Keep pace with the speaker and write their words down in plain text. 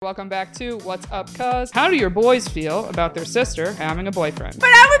Welcome back to What's Up, Cuz. How do your boys feel about their sister having a boyfriend? But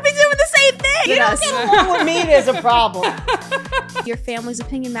I would be doing the same thing. You don't get along with me, there's a problem. Your family's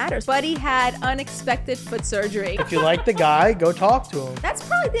opinion matters. Buddy had unexpected foot surgery. If you like the guy, go talk to him. That's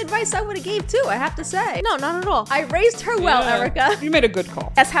probably the advice I would have gave too, I have to say. No, not at all. I raised her well, Erica. You made a good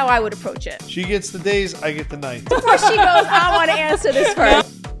call. That's how I would approach it. She gets the days, I get the nights. Before she goes, I want to answer this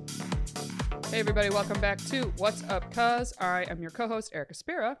first. Hey everybody, welcome back to What's Up, Cuz. I am your co-host, Erica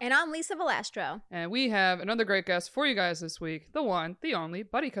Spira. And I'm Lisa Velastro. And we have another great guest for you guys this week. The one, the only,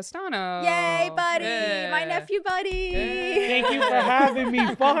 Buddy Castano. Yay, Buddy. Yeah. My nephew, Buddy. Yeah. Thank you for having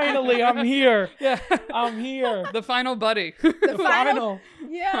me. Finally, I'm here. Yeah. I'm here. The final Buddy. The final.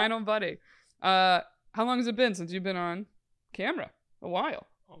 Yeah. Final Buddy. How long has it been since you've been on camera? A while.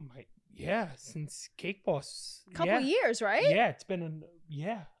 Oh my, yeah, since Cake Boss. Couple years, right? Yeah, it's been a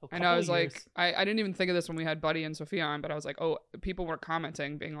I know, I was like, I didn't even think of this when we had Buddy and Sophia on, but I was like, oh, people were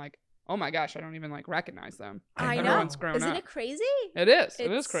commenting, being like, oh my gosh, I don't even like recognize them. I know. Everyone's grown Isn't up. it crazy? It is. It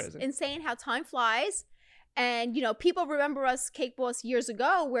It's is crazy. insane how time flies. And, you know, people remember us Cake Boss years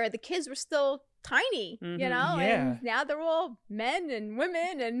ago where the kids were still tiny, Mhm. you know? Yeah. And now they're all men and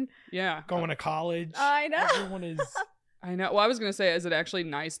women and Yeah. going to college. I know. Everyone is. I know. Well, I was going to say, is it actually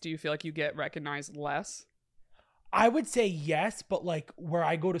nice? Do you feel like you get recognized less? I would say yes, but like where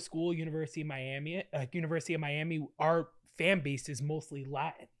I go to school, University of Miami, our fan base is mostly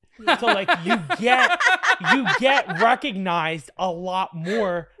Latin. So like you get recognized a lot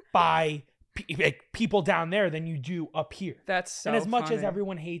more by people down there than you do up here. That's so And as much as funny.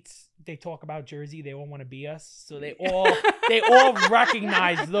 everyone hates, they talk about Jersey, they all want to be us. So they all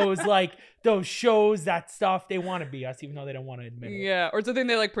recognize those shows, that stuff. They want to be us, even though they don't want to admit it. Yeah, or it's a thing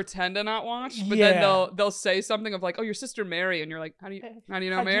they like pretend to not watch, but Yeah. then they'll say something of like, "Oh, your sister Mary," and you're like, "How do you know How'd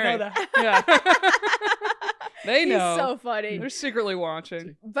you Mary?" know that? Yeah, they know. He's so funny. They're secretly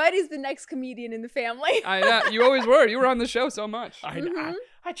watching. Buddy's the next comedian in the family. I know. You always were. You were on the show so much. I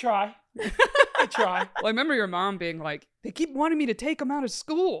try. I try. Well, I remember your mom being like, "They keep wanting me to take them out of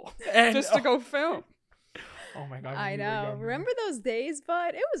school And, just to go film." Oh my God. I when we were know. younger. Remember those days,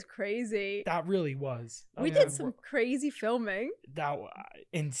 Bud? It was crazy. That really was. We yeah. did some crazy filming. That was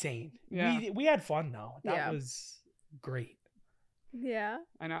insane. Yeah. We had fun though. That Yeah. was great. Yeah.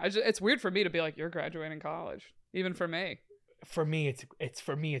 I know. It's weird for me to be like, "You're graduating college," even for me. For me, it's weird.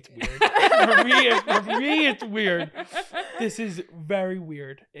 for me, it's weird. This is very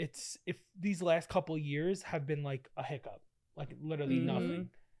weird. If these last couple years have been like a hiccup, like literally Mhm. nothing.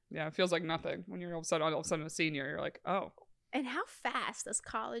 Yeah, it feels like nothing when you're all of a sudden a senior. You're like, "Oh, And how fast does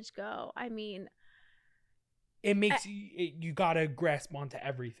college go? I mean, It makes you gotta grasp onto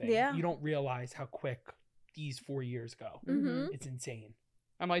everything. Yeah. You don't realize how quick these 4 years go. mhm. It's insane.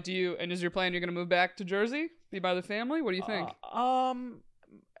 I'm like, is your plan you're going to move back to Jersey? Be by the family? What do you think? I'm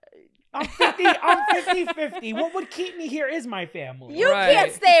 50-50. What would keep me here is my family. You Right.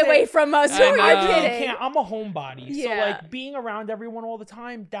 can't stay away from us. Who I are know. you I really kidding? can't. I'm a homebody. So Yeah. like being around everyone all the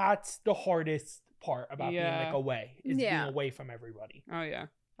time, that's the hardest part about being Yeah. like away. Is Yeah. being away from everybody. Oh yeah,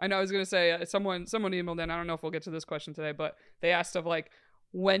 I know. I was gonna say someone emailed in. I don't know if we'll get to this question today, but they asked of like,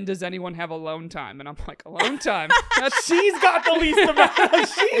 when does anyone have alone time? And I'm like, alone time? That's She's got the least amount.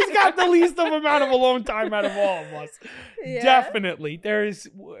 She's got the least amount of alone time out of all of us. Yeah. Definitely.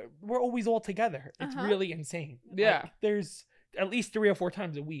 We're always all together. It's Uh-huh. really insane. Yeah. Like, there's at least 3 or 4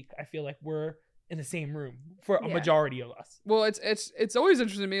 times a week. I feel like we're in the same room for a Yeah. majority of us. well, it's always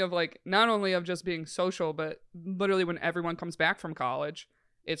interesting to me of like not only of just being social, but literally when everyone comes back from college,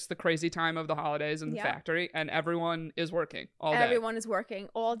 it's the crazy time of the holidays in the Yeah. factory, and everyone is working all day. Everyone is working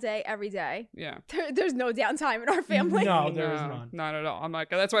all day, every day. Yeah. There's no downtime in our family. No, there is none. Not at all. I'm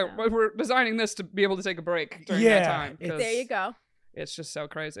like, that's why No. we're designing this to be able to take a break during Yeah, that time. it's- 'cause There you go. It's just so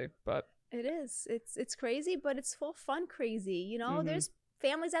crazy, but It is. It's crazy, but it's full fun crazy. You know, Mhm. there's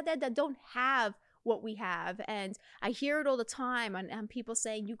families out there that don't have what we have. And I hear it all the time and people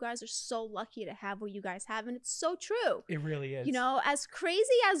saying, you guys are so lucky to have what you guys have. And it's so true. It really is. You know, as crazy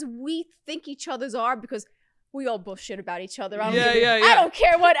as we think each other's are, because we all bullshit about each other. I don't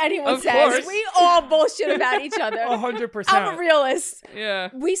care what anyone Of says. course. We all bullshit about each other. 100%. I'm a realist. yeah,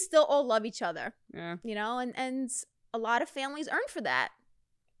 We still all love each other, yeah. you know, and a lot of families earn for that.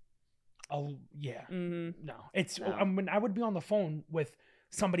 Oh, yeah. Mm-hmm. No. It's No. when I would be on the phone with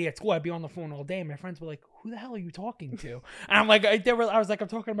somebody at school, I'd be on the phone all day. My friends were like, who the hell are you talking to? And I'm like, I was like, I'm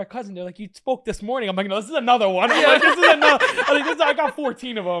talking to my cousin. They're like, you spoke this morning. I'm like, no, this is another one. I'm like, this is another. I got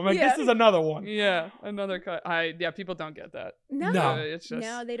 14 of them. I'm like, Yeah. this is another one. Yeah, another cut. People don't get that. No, No. It's just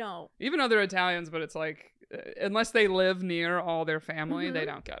no, they don't. even though they're Italians, but it's like unless they live near all their family, Mhm. they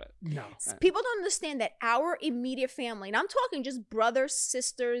don't get it. No. People don't understand that our immediate family, and I'm talking just brothers,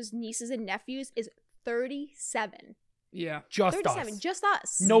 sisters, nieces, and nephews, is 37. Yeah. Just 37, us. just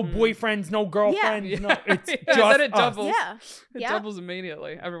us. No Mhm. boyfriends, no girlfriends. No, it's Yeah, just then it us. doubles. Yeah. It Yeah. doubles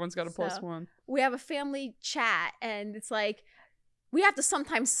immediately. Everyone's got a plus So- one. We have a family chat, and it's like we have to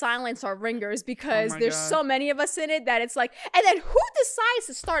sometimes silence our ringers because Oh my there's God. so many of us in it that it's like, and then who decides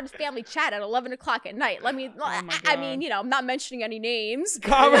to start a family chat at 11 o'clock at night? Let me, Oh my I God. mean, I'm not mentioning any names.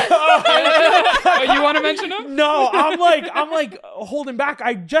 Oh, you want to mention them? No, I'm like holding back.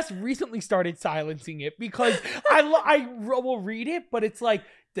 I just recently started silencing it because I will read it, but it's like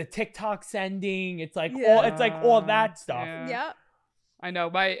the TikTok sending. It's like Yeah. all that stuff. Yeah. Yep. I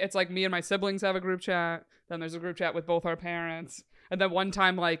know. It's like me and my siblings have a group chat. Then there's a group chat with both our parents. And then one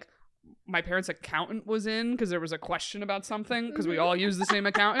time, like, my parents' accountant was in because there was a question about something because we all use the same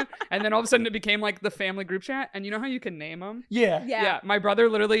accountant. And then all of a sudden it became like the family group chat. And you know how you can name them? Yeah. Yeah. My brother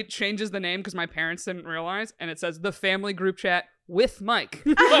literally changes the name because my parents didn't realize. And it says the family group chat with Mike.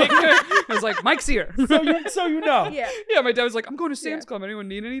 Like, I was like, Mike's here. So you know. Yeah. Yeah, my dad was like, I'm going to Sam's Yeah. Club. Anyone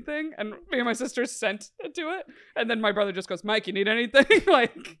need anything? And me and my sister sent it to it. And then my brother just goes, Mike, you need anything?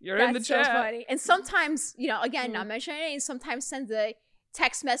 Like, you're in the That's chat. so funny. And sometimes, again, Mm-hmm. not mentioning any names, sometimes sends a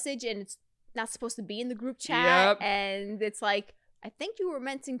text message and it's not supposed to be in the group chat. Yep. And it's like, I think you were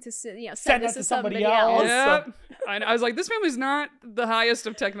meant to send Send this it to to somebody somebody else. else. Yep. I was like, this family's not the highest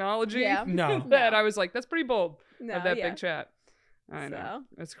of technology. Yeah. No. That I was like, that's pretty bold No, of that yeah. big chat. I know.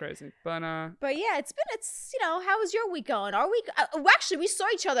 It's crazy. But But yeah, how was your week going? Our week, actually, we saw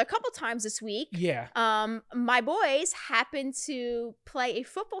each other a couple times this week. Yeah. My boys happened to play a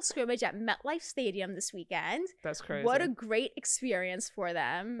football scrimmage at MetLife Stadium this weekend. that's crazy. What a great experience for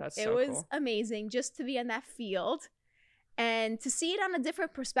them. That's it so was cool. amazing just to be on that field and to see it on a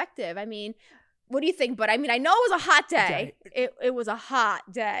different perspective. I mean, what do you think? But I mean, I know it was a hot day. It was a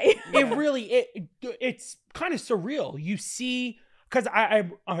hot day. It really it's kind of surreal. You see, because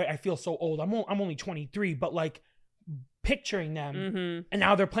I feel so old. I'm only 23, but like picturing them, Mm-hmm. and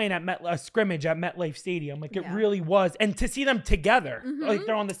now they're playing at a scrimmage at MetLife Stadium. Like it Yeah. really was, and to see them together, Mhm. like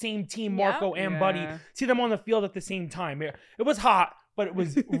they're on the same team, Yeah. Marco and Buddy. Yeah. See them on the field at the same time. It was hot, but it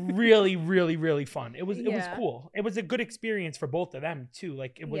was really, really, really fun. It was Yeah. cool. It was a good experience for both of them too.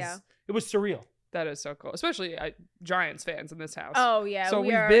 Like it was Yeah. surreal. That is so cool. Especially Giants fans in this house. Oh yeah. so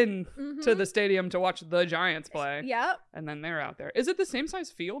we've are- been to Mhm. the stadium to watch the Giants play. Yep. And then they're out there. Is it the same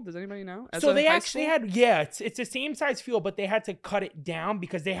size field? Does anybody know? As So a they high actually school? had it's the same size field, but they had to cut it down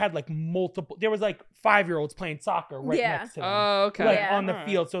because they had like multiple. There was like 5-year-olds playing soccer right Yeah. next to them, Oh, okay. like Yeah. on the Alright.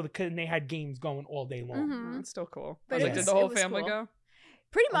 field. So and they had games going all day long. Mhm. That's still cool. But I was like, it did was- the whole it was family cool. go?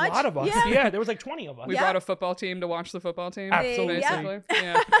 Pretty A much. lot of us, Yeah. yeah. There was like 20 of us. We Yeah. brought a football team to watch the football team. Absolutely. Basically.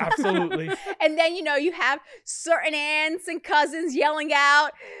 Yeah. Absolutely. And then you have certain aunts and cousins yelling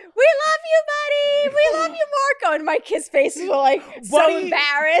out, "We love you, buddy! We love you, Marco!" And my kids' faces were like so Buddy-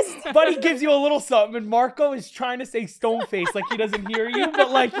 embarrassed. Buddy gives you a little something, and Marco is trying to say stone face like he doesn't hear you,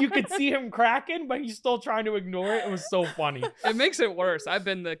 but like you could see him cracking, but he's still trying to ignore it. It was so funny It makes it worse. I've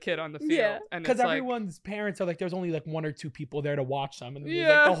been the kid on the field. Yeah. And because it's like, everyone's parents are like, there's only like 1 or 2 people there to watch them, and there's Yeah.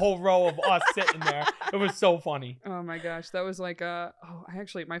 like the whole row of us sitting there. It was so funny. oh my gosh. That was like,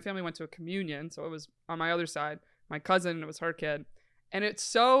 my family went to a communion. So it was on my other side. My cousin, it was her kid. And it's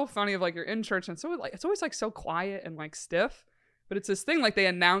so funny of like you're in church and so like it's always like so quiet and like stiff. But it's this thing like they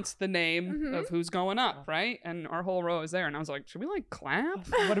announce the name Mhm. of who's going up, right? And our whole row is there. And I was like, should we like clap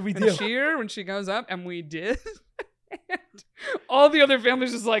What did we and do? cheer when she goes up? And we did. And all the other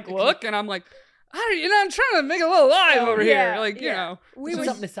families just like look, and I'm like, I'm trying to make a little live Oh, over yeah, here. Like, you yeah. know, We It's were,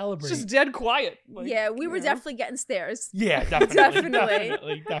 something to it's celebrate. just dead quiet. Like, yeah, we were you know? definitely getting stares. Yeah, definitely.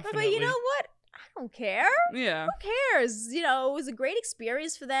 Definitely. Definitely. But you know what? I don't care. Yeah. Who cares? It was a great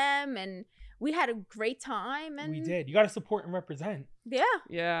experience for them, and we had a great time. And We did. You got to support and represent. Yeah,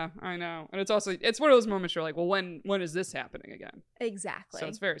 Yeah, I know. And it's also it's one of those moments you're like, well, when is this happening again? exactly. So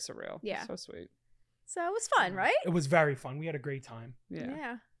it's very surreal. Yeah. It's so sweet. So it was fun, right? It was very fun. We had a great time.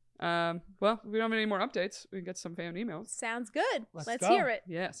 Yeah. Well, we don't have any more updates. We can get some fan emails. Sounds good. Let's Let's go. hear it.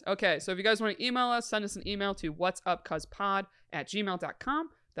 Yes. Okay. So if you guys want to email us, send us an email to whatsupcuzpod@gmail.com.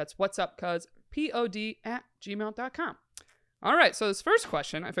 That's whatsupcuzpod@gmail.com. All right. So this first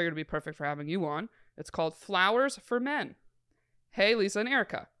question, I figured it'd be perfect for having you on. It's called Flowers for Men. Hey, Lisa and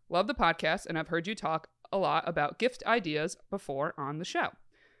Erica. Love the podcast, and I've heard you talk a lot about gift ideas before on the show.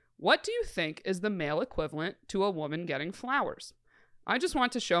 What do you think is the male equivalent to a woman getting flowers? I just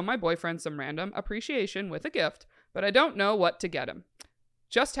want to show my boyfriend some random appreciation with a gift, but I don't know what to get him.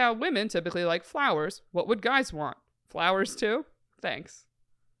 Just how women typically like flowers, what would guys want? Flowers too? Thanks.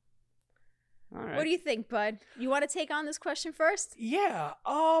 All right. What do you think, bud? You want to take on this question first? Yeah.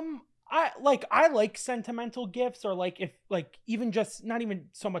 I like sentimental gifts, or like if like even just not even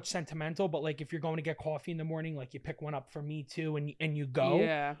so much sentimental, but like if you're going to get coffee in the morning, like you pick one up for me too, and you go.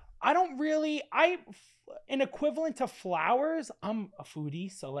 Yeah. I don't really an equivalent to flowers. I'm a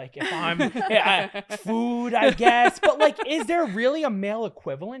foodie, so like if I'm food, I guess. But like, is there really a male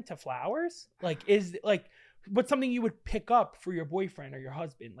equivalent to flowers? Like, is like what's something you would pick up for your boyfriend or your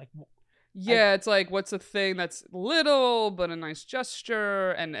husband? Like, Yeah, it's like, what's a thing that's little but a nice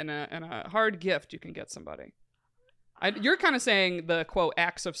gesture and a hard gift you can get somebody? You're kind of saying the quote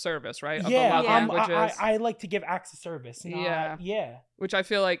acts of service, right? Of yeah, the love languages. I like to give acts of service. Yeah. Which I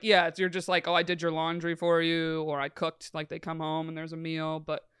feel like, you're just like, oh, I did your laundry for you, or I cooked, like they come home and there's a meal.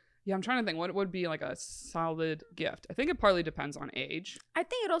 But yeah, I'm trying to think what would be like a solid gift. I think it partly depends on age. I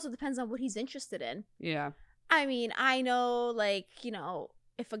think it also depends on what he's interested in. Yeah. I mean, I know, like, you know,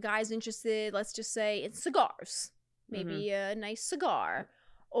 if a guy's interested, let's just say in cigars, maybe a nice cigar.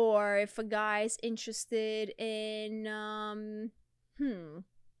 Or if a guy's interested in,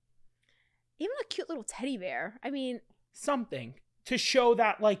 even a cute little teddy bear. I mean, something to show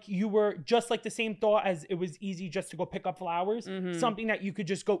that like you were just like the same thought as it was easy just to go pick up flowers. Something that you could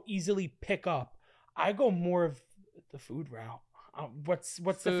just go easily pick up. I go more of the food route. What's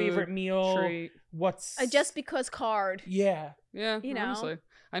Food, the favorite meal? treat. What's a just because card. Yeah. Yeah, You know? honestly.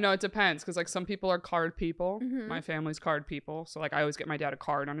 I know it depends because like some people are card people. Mhm. My family's card people. So like I always get my dad a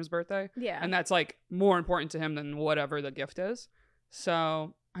card on his birthday. Yeah. And that's like more important to him than whatever the gift is.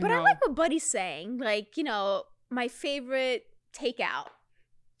 So But I like what Buddy's saying. Like, you know, my favorite takeout.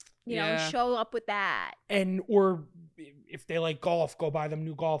 You know, Yeah. show up with that. And or if they like golf, go buy them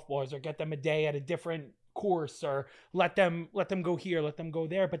new golf balls or get them a day at a different course, or let them go here, let them go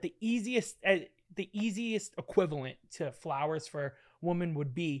there. But the easiest equivalent to flowers for women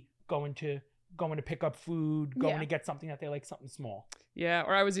would be going to pick up food, going to get something that they like, something small. Yeah,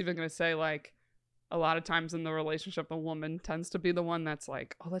 or I was even going to say like a lot of times in the relationship, the woman tends to be the one that's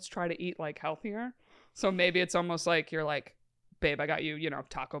like, oh, let's try to eat like healthier. So maybe it's almost like you're like, babe, I got you, you know,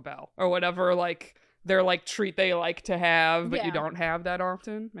 Taco Bell or whatever, like their like treat they like to have, but you Yeah. don't have that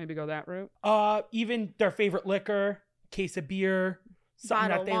often. Maybe go that route. Even their favorite liquor, case of beer, something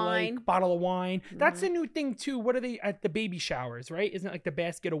Bottle that they of wine. like, bottle of wine. That's a new thing too. What are they at the baby showers, right? Isn't it like the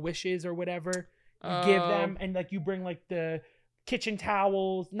basket of wishes or whatever? You give them, and like you bring like the kitchen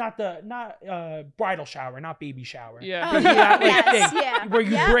towels, not bridal shower, not baby shower. Yeah. Oh, But that, like, yes, thing yeah. where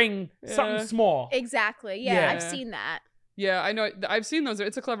you Yeah. bring Yeah. something small. Exactly. Yeah, Yeah. I've seen that. Yeah, I know. I've seen those.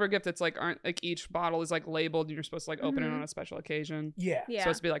 It's a clever gift. It's like aren't like each bottle is like labeled, and you're supposed to like open it Mhm. on a special occasion. Yeah. Yeah.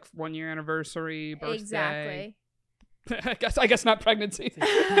 Supposed to be like 1 year anniversary, birthday. Exactly. I guess not pregnancy.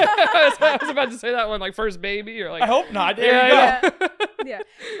 I was about to say that one, like first baby or like. I hope not. There you go. yeah. Yeah.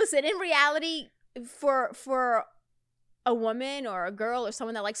 Listen, in reality, for a woman or a girl or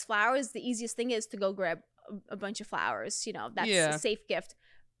someone that likes flowers, the easiest thing is to go grab a bunch of flowers. You know, that's Yeah. a safe gift.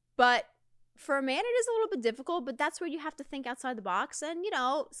 But for a man, it is a little bit difficult, but that's where you have to think outside the box and, you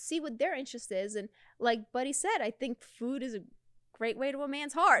know, see what their interest is. And like Buddy said, I think food is a great way to a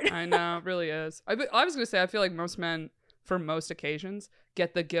man's heart. I know, it really is. I was gonna say, I feel like most men, for most occasions,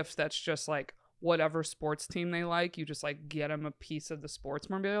 get the gift that's just like whatever sports team they like. You just like get them a piece of the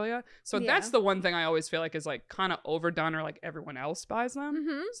sports memorabilia. So Yeah. that's the one thing I always feel like is like kind of overdone, or like everyone else buys them.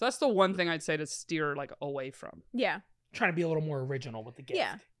 Mm-hmm. So that's the one thing I'd say to steer like away from. Yeah. Trying to be a little more original with the gift.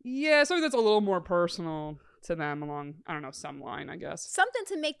 Yeah. Yeah, something that's a little more personal to them along, I don't know, some line, I guess. Something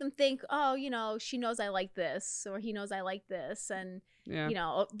to make them think, oh, you know, she knows I like this, or he knows I like this. And, Yeah. you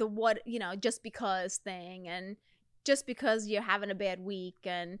know, the what, you know, just because thing, and just because you're having a bad week.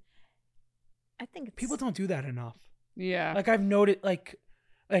 And I think it's, People don't do that enough. Yeah. Like I've noted, like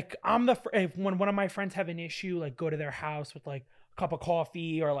I'm if when one of my friends have an issue, like go to their house with like a cup of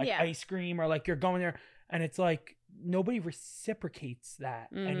coffee or like Yeah. ice cream, or like you're going there and it's like nobody reciprocates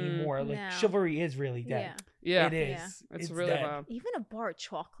that Mhm. anymore. Like No. chivalry is really yeah. dead. yeah. It is. Yeah. It's really dead. wild. Even a bar of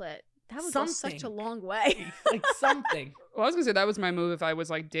chocolate. That would go such a Something. long way. Like something. Well, I was gonna say that was my move if I was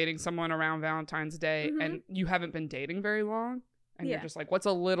like dating someone around Valentine's Day Mhm. and you haven't been dating very long, and Yeah. you're just like, what's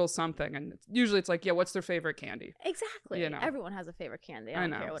a little something? And usually it's like, yeah, what's their favorite candy? Exactly. You know. Everyone has a favorite candy. I I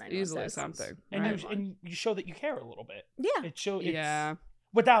don't know, care what anyone easily says. something. And right? you show that you care a little bit. Yeah. It shows Yeah.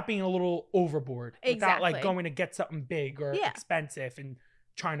 without being a little overboard. Without like Exactly. going to get something big or Yeah. expensive and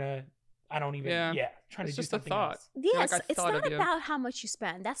trying to trying to It's do just a something thought. else. Yes, like, I it's thought not of you. about how much you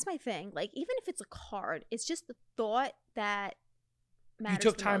spend. That's my thing. Like, even if it's a card, it's just the thought that matters. You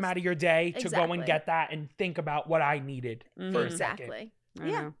took time out of your day to go and Exactly. get that and think about what I needed for a Mhm. second. Exactly. I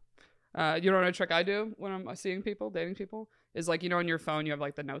Yeah. know. You know what a trick I do when I'm seeing people, dating people, is like, on your phone you have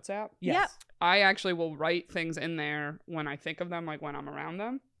like the notes app. Yes. I actually will write things in there when I think of them, like when I'm around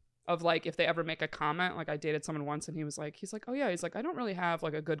them, of like if they ever make a comment. Like I dated someone once and he's like, oh yeah, he's like, I don't really have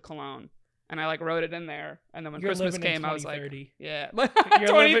like a good cologne. And I like wrote it in there. And then when Christmas came, I was like, yeah. You're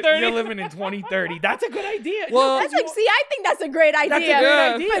 2030. You're living in 2030. That's a good idea. Well, That's like, see, I think that's a great idea. That's a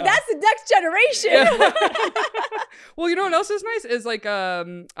good idea. But that's the next generation. Yeah. Well, you know what else is nice is like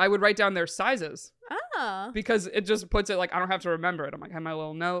I would write down their sizes because it just puts it like I don't have to remember it. I'm like, I have my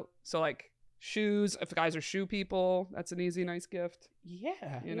little note. So like shoes, if guys are shoe people, that's an easy, nice gift.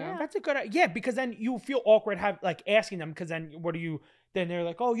 Yeah. You know? That's a good idea. Yeah, because then you feel awkward asking them, because then then they're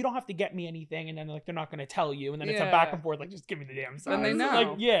like, oh, you don't have to get me anything, and then they're not going to tell you, and then it's a back and forth, like, just give me the damn size. Then they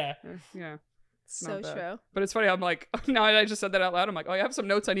know. Like, yeah. Yeah. So Not bad. true. But it's funny, I'm like, now I just said that out loud, I'm like, oh, I have some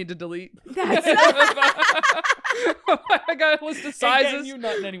notes I need to delete. That's I got a list of Ain't sizes getting you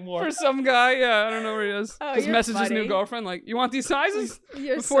nothing anymore. for some guy. Yeah, I don't know where he is. Oh, Just you're message his new funny. girlfriend, like, you want these sizes?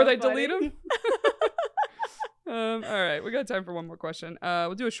 You're Before so they funny. delete them? All right, we got time for one more question.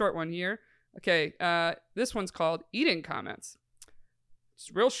 We'll do a short one here. Okay, this one's called Eating Comments. It's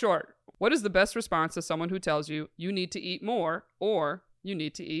real short. What is the best response to someone who tells you you need to eat more or you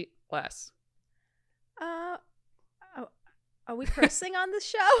need to eat less? Are we cursing on this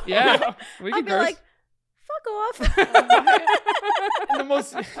show? Yeah, we I'll can be curse. like, fuck off. In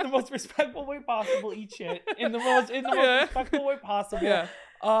the most respectful way possible, eat shit. In the most Yeah. respectful way possible. Yeah.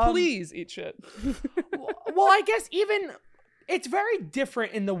 Um, Please eat shit. Well, I guess even it's very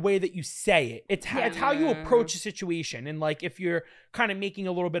different in the way that you say it. It's how you approach a situation. And like if you're kind of making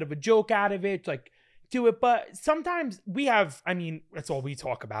a little bit of a joke out of it, like do it. But sometimes that's all we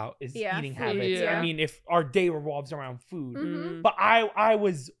talk about is eating food, habits. yeah. I mean, if our day revolves around food. Mhm. But I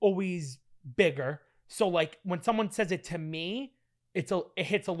was always bigger. So like when someone says it to me, it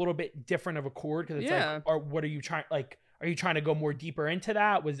hits a little bit different of a chord, because it's like, or what are you trying, like, are you trying to go more deeper into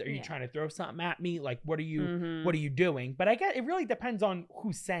that? Are you trying to throw something at me? Like, what are you doing? But I guess it really depends on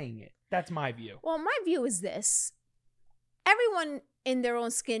who's saying it. That's my view. Well, my view is this. Everyone in their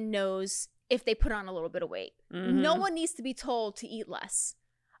own skin knows if they put on a little bit of weight. No one needs to be told to eat less.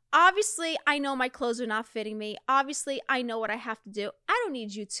 Obviously, I know my clothes are not fitting me. Obviously, I know what I have to do. I don't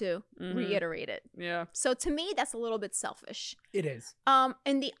need you to reiterate it. Yeah. So to me, that's a little bit selfish. It is.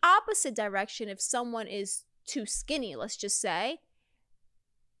 In the opposite direction, if someone is too skinny, let's just say,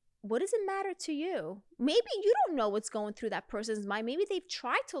 what does it matter to you? Maybe you don't know what's going through that person's mind. Maybe they've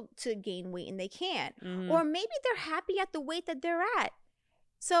tried to gain weight and they can't. Or maybe they're happy at the weight that they're at.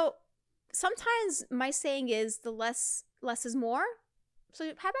 So sometimes my saying is the less is more. So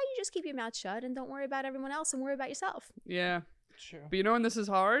how about you just keep your mouth shut and don't worry about everyone else and worry about yourself? Yeah. True. But you know when this is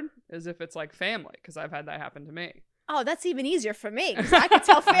hard? Is if it's like family, because I've had that happen to me. Oh, that's even easier for me, because I can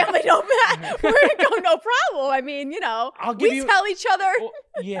tell family don't matter. We're gonna go no problem. I mean, we tell each other. Well,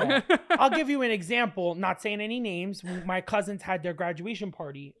 yeah. I'll give you an example, not saying any names. My cousins had their graduation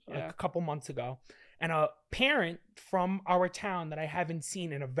party a couple months ago, and a parent from our town that I haven't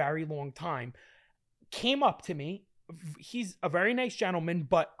seen in a very long time came up to me. He's a very nice gentleman,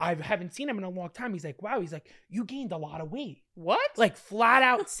 but I haven't seen him in a long time. He's like, wow, you gained a lot of weight. What? Like flat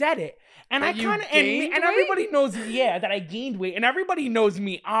out said it. And I kind of, and everybody knows, that I gained weight, and everybody knows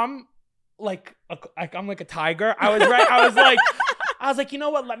me. I'm like a tiger. I was like, you know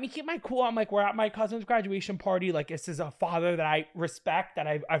what? Let me keep my cool. I'm like, we're at my cousin's graduation party. Like, this is a father that I respect, that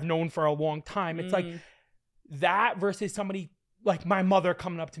I've known for a long time. It's like that versus somebody like my mother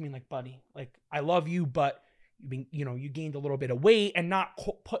coming up to me like, buddy, like, I love you, but you gained a little bit of weight, and not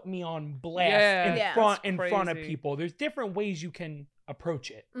put me on blast in front of people. There's different ways you can approach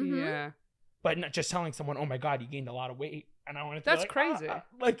it. Yeah. But not just telling someone, "Oh my God, you gained a lot of weight," and I want to. That's crazy.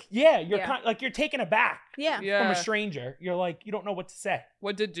 You're taken aback. Yeah. From a stranger. You're like, you don't know what to say.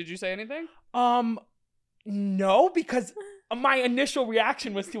 What did you say anything? No, because my initial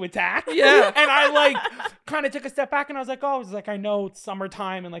reaction was to attack. Yeah. And I kind of took a step back, and I was like, I know it's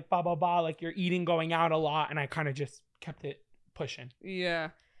summertime and blah, blah, blah. Like, you're eating, going out a lot. And I kind of just kept it pushing. Yeah.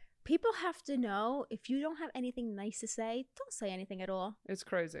 People have to know, if you don't have anything nice to say, don't say anything at all. It's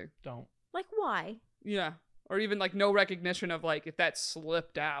crazy. Don't. Like, why? Yeah. Or even no recognition of if that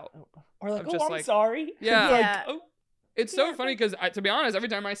slipped out. Or I'm just I'm sorry. Yeah. Yeah. It's so funny because, to be honest, every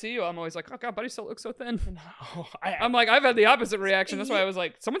time I see you, I'm always like, oh God, buddy still looks so thin. I'm like, I've had the opposite reaction. That's why I was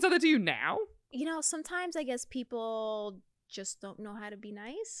like, someone said that to you now? Sometimes I guess people just don't know how to be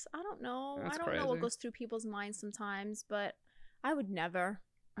nice. I don't know. That's I don't know what goes through people's minds sometimes, but I would never.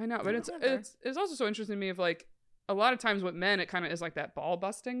 I know, but it's also so interesting to me of a lot of times with men, it kind of is like that ball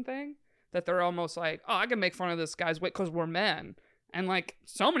busting thing that they're almost like, oh, I can make fun of this guy's weight because we're men. And like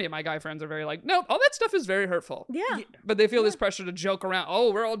so many of my guy friends are very like, no, all that stuff is very hurtful. Yeah. But they feel this pressure to joke around.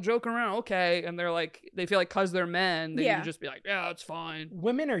 Oh, we're all joking around. Okay. And they're like, they feel like because they're men, they need to just be like, yeah, it's fine.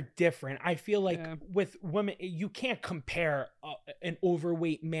 Women are different. I feel like Yeah. with women, you can't compare an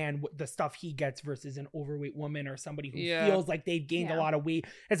overweight man with the stuff he gets versus an overweight woman or somebody who feels like they've gained a lot of weight.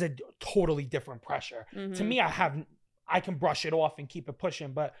 It's a totally different pressure. To me, I can brush it off and keep it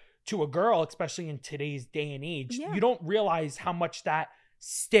pushing. But to a girl, especially in today's day and age, you don't realize how much that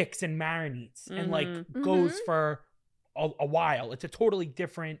sticks and marinates and like goes for a while. It's a totally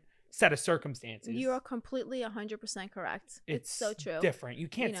different set of circumstances. You are completely 100% correct. It's so true. Different. You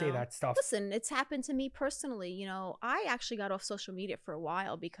can't say that stuff. Listen, it's happened to me personally. You know, I actually got off social media for a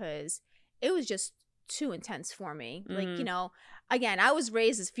while because it was just too intense for me. Like, you know, again, I was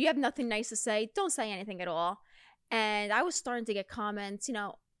raised as if you have nothing nice to say, don't say anything at all. And I was starting to get comments, you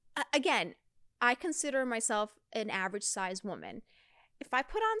know, again, I consider myself an average size woman. If I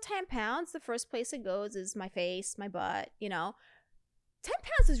put on 10 pounds, the first place it goes is my face, my butt, you know. 10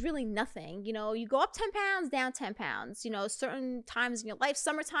 pounds is really nothing. You know, you go up 10 pounds, down 10 pounds. You know, certain times in your life,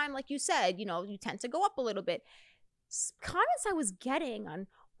 summertime, like you said, you know, you tend to go up a little bit. Comments I was getting on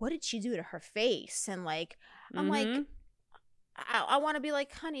what did she do to her face? And like, I'm like, I want to be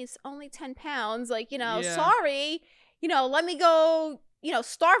like, honey, it's only 10 pounds. Like, you know, sorry, you know, let me go, you know,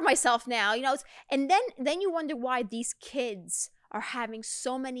 starve myself now, you know. And then you wonder why these kids are having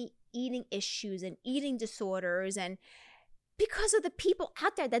so many eating issues and eating disorders, and because of the people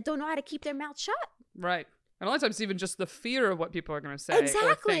out there that don't know how to keep their mouth shut. Right. And a lot of times even just the fear of what people are going to say. Exactly.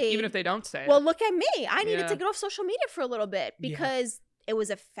 Or think, even if they don't say it. Well, look at me. I needed to get off social media for a little bit because it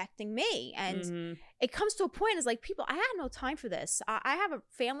was affecting me. And it comes to a point, it's like, people, I had no time for this. I have a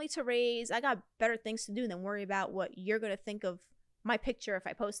family to raise. I got better things to do than worry about what you're going to think of my picture if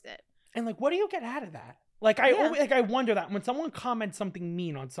I post it. And like, what do you get out of that? Like, I wonder that when someone comments something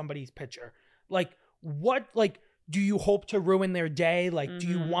mean on somebody's picture, like, what, like, do you hope to ruin their day? Like, do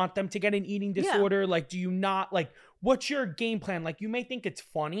you want them to get an eating disorder? Like, do you not, like, what's your game plan? Like, you may think it's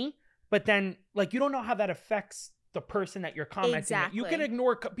funny, but then, like, you don't know how that affects the person that you're commenting. Exactly. You can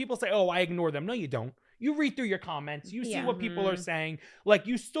ignore, people say, oh, I ignore them. No, you don't. You read through your comments. You see what people are saying. Like,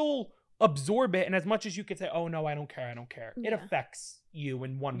 you still absorb it. And as much as you could say, oh, no, I don't care. It affects you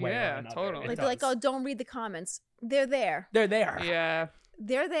in one way or another. Totally. Like, they're like, oh, don't read the comments. They're there. They're there. Yeah.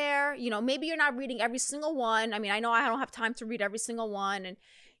 They're there. You know, maybe you're not reading every single one. I mean, I know I don't have time to read every single one. And,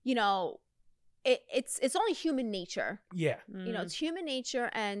 you know, it's only human nature. Yeah. You know, it's human nature.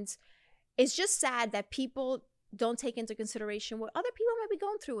 And it's just sad that people don't take into consideration what other people might be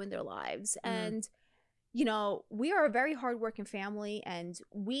going through in their lives. And, you know, we are a very hardworking family, and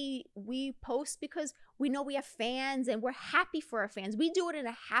we post because we know we have fans and we're happy for our fans. We do it in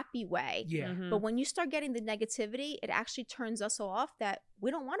a happy way. Yeah. But when you start getting the negativity, it actually turns us off that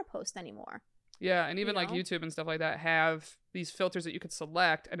we don't want to post anymore. Yeah, and even You like know? YouTube and stuff like that have these filters that you could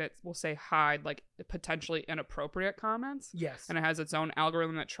select, and it will say hide like potentially inappropriate comments. Yes. And it has its own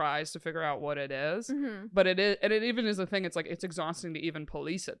algorithm that tries to figure out what it is. Mm-hmm. But it is, and it even is a thing. It's like it's exhausting to even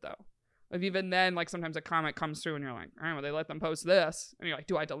police it though. Like even then, like sometimes a comment comes through and you're like, all right, well, they let them post this, and you're like,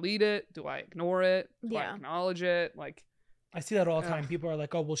 do I delete it? Do I ignore it? Do I acknowledge it? Like, I see that all the time. People are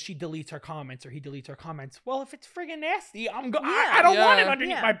like, oh, well, she deletes her comments or he deletes her comments. Well, if it's friggin' nasty, I don't want it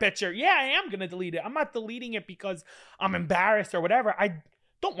underneath my picture. Yeah, I am going to delete it. I'm not deleting it because I'm embarrassed or whatever. I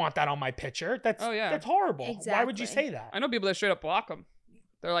don't want that on my picture. That's horrible. Exactly. Why would you say that? I know people that straight up block them.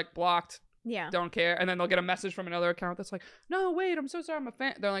 They're like blocked. Yeah. Don't care. And then they'll get a message from another account that's like, no, wait, I'm so sorry, I'm a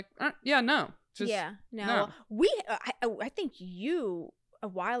fan. They're like, yeah, no. Just, no. I think you a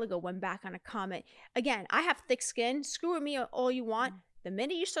while ago went back on a comment. Again, I have thick skin. Screw with me all you want. The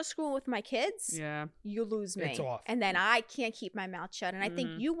minute you start screwing with my kids, you lose me. It's off. And then I can't keep my mouth shut. And I think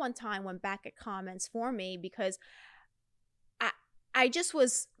you one time went back at comments for me because I just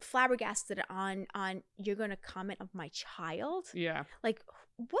was flabbergasted on you're going to comment of my child. Yeah. Like,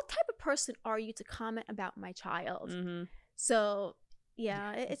 what type of person are you to comment about my child? Mm-hmm. So,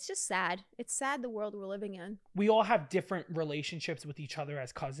 yeah, it's just sad. It's sad the world we're living in. We all have different relationships with each other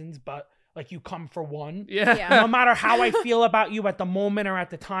as cousins, but like you come for one. Yeah. No matter how I feel about you at the moment or at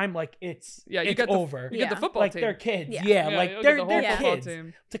the time, like it's over. You get the football like team. They're kids. Yeah. Like they're kids.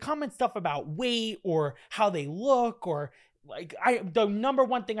 Team. To comment stuff about weight or how they look or like the number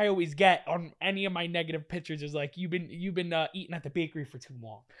one thing I always get on any of my negative pictures is like you've been eating at the bakery for too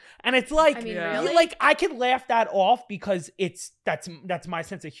long, and it's like I mean, really? like I can laugh that off because that's my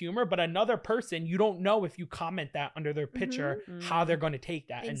sense of humor, but another person, you don't know if you comment that under their picture how they're going to take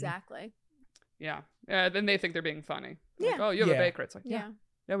that. Exactly. Yeah. Then they think they're being funny. Yeah. Like, oh, you have a baker. It's like, Yeah.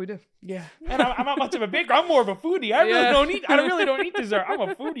 Yeah, we do. Yeah, and I'm not much of a baker. I'm more of a foodie. I really don't eat dessert. I'm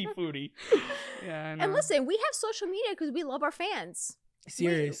a foodie. Yeah, I know. And listen, we have social media because we love our fans.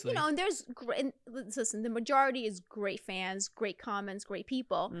 Seriously. And there's great. Listen, the majority is great fans, great comments, great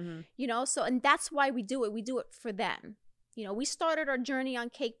people. So and that's why we do it. We do it for them. We started our journey on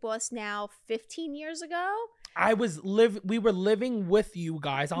Cake Boss now 15 years ago. We were living with you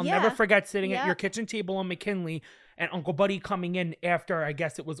guys. I'll never forget sitting at your kitchen table on McKinley and Uncle Buddy coming in after, I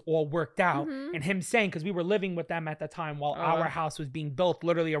guess it was all worked out, and him saying, because we were living with them at the time while our house was being built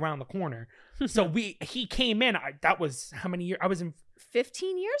literally around the corner. So he came in. That was how many years? I was in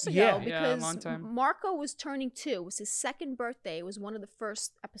 15 years ago, Yeah. because a long time. Marco was turning 2. It was his second birthday. It was one of the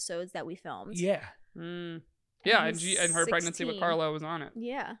first episodes that we filmed. Yeah. Yeah, he's and her pregnancy with 16. Carlo was on it,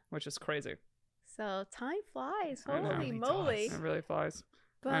 Yeah. which is crazy. So time flies. I know. Holy It moly. does. It really flies.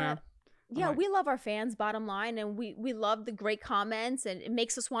 I know. But yeah, like- we love our fans, bottom line, and we love the great comments, and it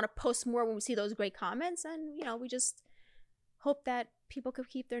makes us want to post more when we see those great comments, and we just hope that people could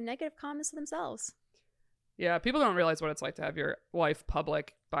keep their negative comments to themselves. Yeah, people don't realize what it's like to have your life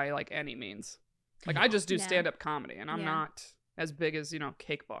public by like any means. Like I just do Yeah. stand-up comedy, and I'm Yeah. not as big as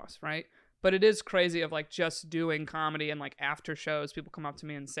Cake Boss, right? But it is crazy of like just doing comedy, and like after shows, people come up to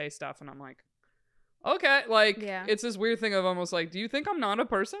me and say stuff, and I'm like, okay, like Yeah. it's this weird thing of almost like, do you think I'm not a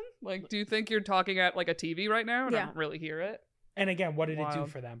person? Like, do you think you're talking at like a TV right now and I Yeah. don't really hear it? And again, what did it do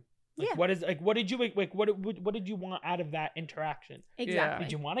Wild. for them? Yeah. What did you want out of that interaction? Exactly.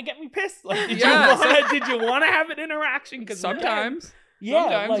 Did you want to get me pissed? Like, did Yeah. you want to have an interaction? Because Sometimes,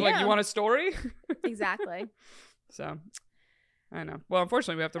 yeah, like Yeah. you want a story. Exactly. So, I know. Well,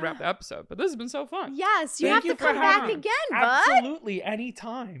 unfortunately, we have to wrap the episode, but this has been so fun. Yes, you Thank have you to for come back having me. again, bud. Absolutely,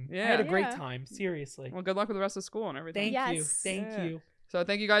 anytime. I had a Yeah. great Yeah. time. Seriously. Well, good luck with the rest of school and everything. Thank you. Yes. Thank Yeah. you. So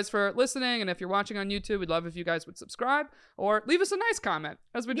thank you guys for listening, and if you're watching on YouTube, we'd love if you guys would subscribe or leave us a nice comment,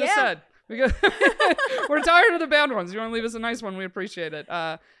 as we just Yeah. said. Because we're tired of the bad ones. If you want to leave us a nice one, we appreciate it.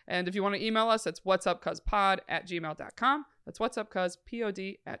 And if you want to email us, it's whatsupcuzpod@gmail.com. That's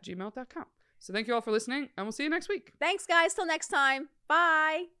whatsupcuzpod@gmail.com. So thank you all for listening, and we'll see you next week. Thanks, guys. Till next time.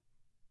 Bye.